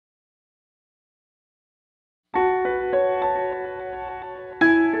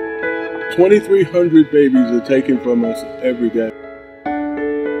2,300 babies are taken from us every day.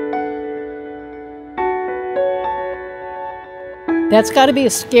 That's got to be a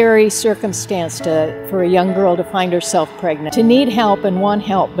scary circumstance for a young girl to find herself pregnant, to need help and want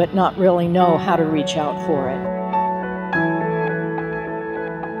help but not really know how to reach out for it.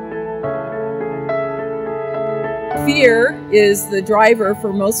 Fear is the driver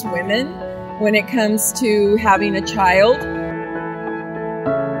for most women when it comes to having a child.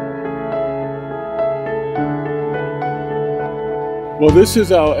 Well, this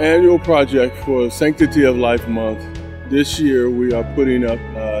is our annual project for Sanctity of Life Month. This year we are putting up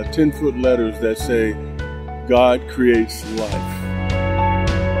 10-foot letters that say, God creates life.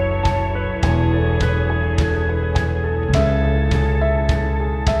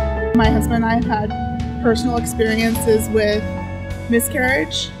 My husband and I have had personal experiences with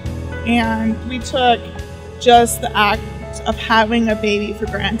miscarriage, and we took just the act of having a baby for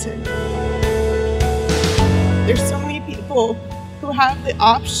granted. There's so many people who have the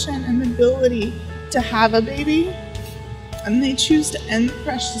option and the ability to have a baby, and they choose to end the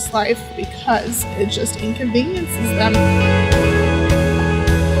precious life because it just inconveniences them.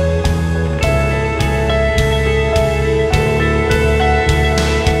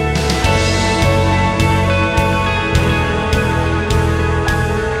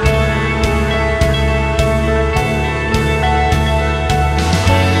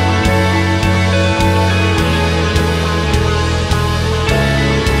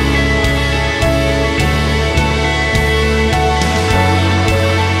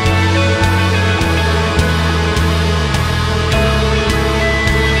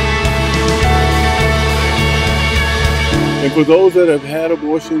 And for those that have had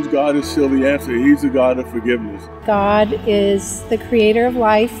abortions, God is still the answer. He's the God of forgiveness. God is the creator of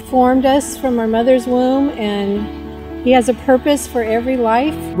life, formed us from our mother's womb, and He has a purpose for every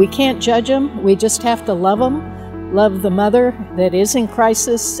life. We can't judge Him. We just have to love Him, love the mother that is in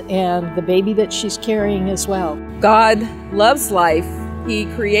crisis and the baby that she's carrying as well. God loves life. He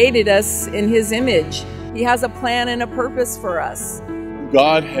created us in His image. He has a plan and a purpose for us.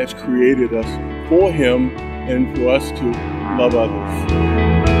 God has created us for Him and for us to love others.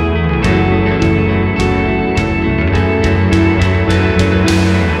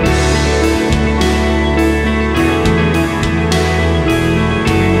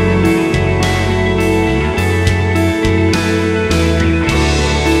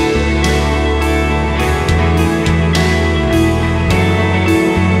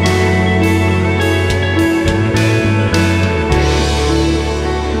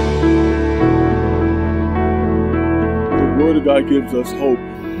 God gives us hope.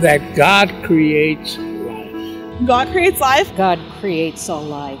 That God creates life. God creates life. God creates all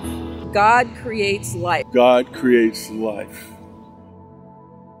life. God creates life. God creates life.